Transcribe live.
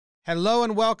Hello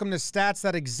and welcome to Stats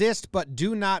That Exist But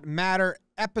Do Not Matter,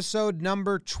 episode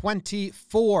number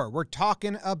 24. We're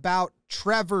talking about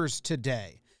Trevors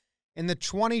today. In the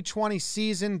 2020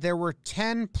 season, there were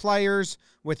 10 players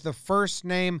with the first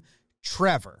name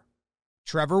Trevor.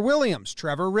 Trevor Williams,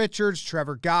 Trevor Richards,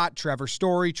 Trevor Gott, Trevor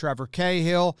Story, Trevor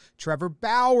Cahill, Trevor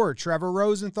Bauer, Trevor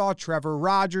Rosenthal, Trevor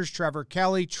Rogers, Trevor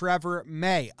Kelly, Trevor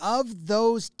May. Of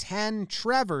those 10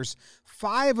 Trevors,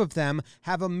 5 of them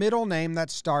have a middle name that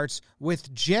starts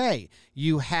with J.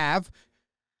 You have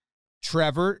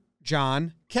Trevor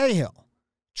John Cahill,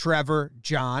 Trevor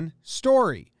John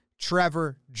Story,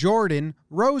 Trevor Jordan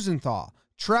Rosenthal,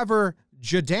 Trevor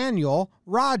Jadaniel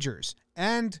Rogers,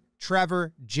 and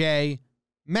Trevor J.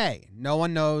 May. No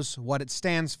one knows what it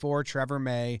stands for. Trevor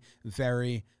May,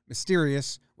 very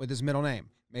mysterious with his middle name.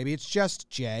 Maybe it's just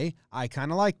J. I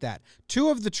kind of like that. 2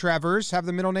 of the Trevors have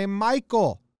the middle name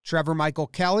Michael. Trevor Michael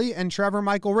Kelly and Trevor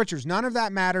Michael Richards. None of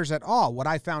that matters at all. What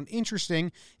I found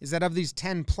interesting is that of these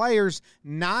 10 players,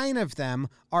 9 of them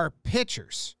are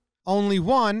pitchers. Only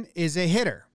 1 is a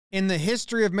hitter. In the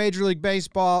history of Major League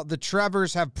Baseball, the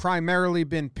Trevors have primarily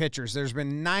been pitchers. There's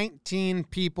been 19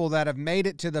 people that have made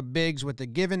it to the bigs with the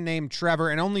given name Trevor,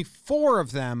 and only 4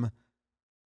 of them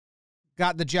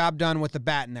got the job done with the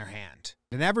bat in their hand.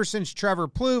 And ever since Trevor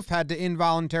Plouffe had to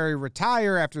involuntarily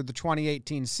retire after the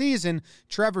 2018 season,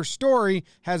 Trevor Story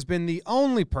has been the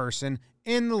only person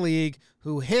in the league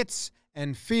who hits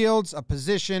and fields a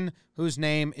position whose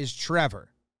name is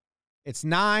Trevor. It's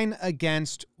 9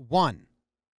 against 1.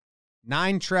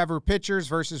 9 Trevor pitchers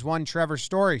versus 1 Trevor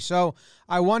Story. So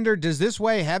I wonder, does this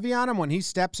weigh heavy on him when he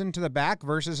steps into the back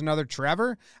versus another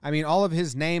Trevor? I mean, all of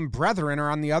his name brethren are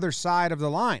on the other side of the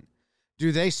line.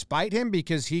 Do they spite him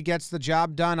because he gets the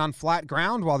job done on flat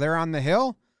ground while they're on the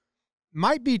hill?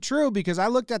 Might be true, because I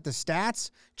looked at the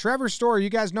stats. Trevor Story, you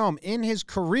guys know him, in his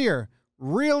career,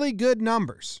 really good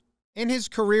numbers. In his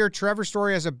career, Trevor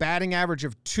Story has a batting average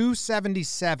of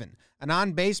 .277, an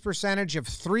on-base percentage of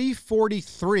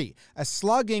 .343, a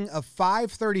slugging of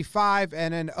 .535,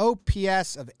 and an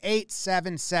OPS of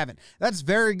 .877. That's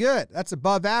very good. That's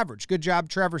above average. Good job,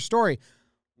 Trevor Story.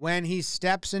 When he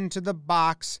steps into the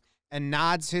box and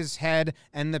nods his head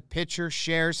and the pitcher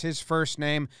shares his first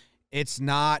name, it's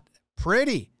not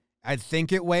pretty. I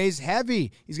think it weighs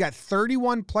heavy. He's got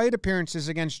 31 plate appearances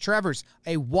against Trevors,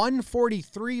 a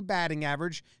 .143 batting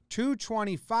average,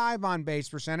 .225 on base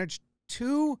percentage,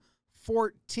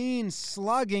 .214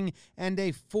 slugging, and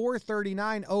a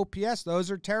 .439 OPS.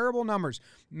 Those are terrible numbers.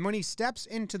 When he steps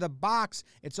into the box,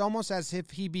 it's almost as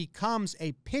if he becomes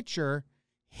a pitcher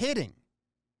hitting,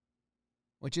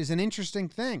 which is an interesting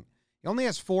thing. He only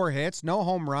has 4 hits, no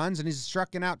home runs, and he's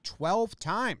struck out 12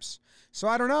 times. So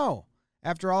I don't know.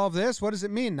 After all of this, what does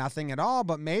it mean? Nothing at all,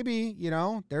 but maybe,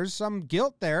 there's some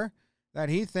guilt there that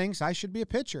he thinks I should be a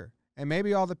pitcher. And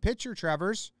maybe all the pitcher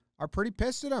Trevors are pretty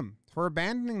pissed at him for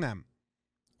abandoning them.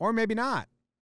 Or maybe not.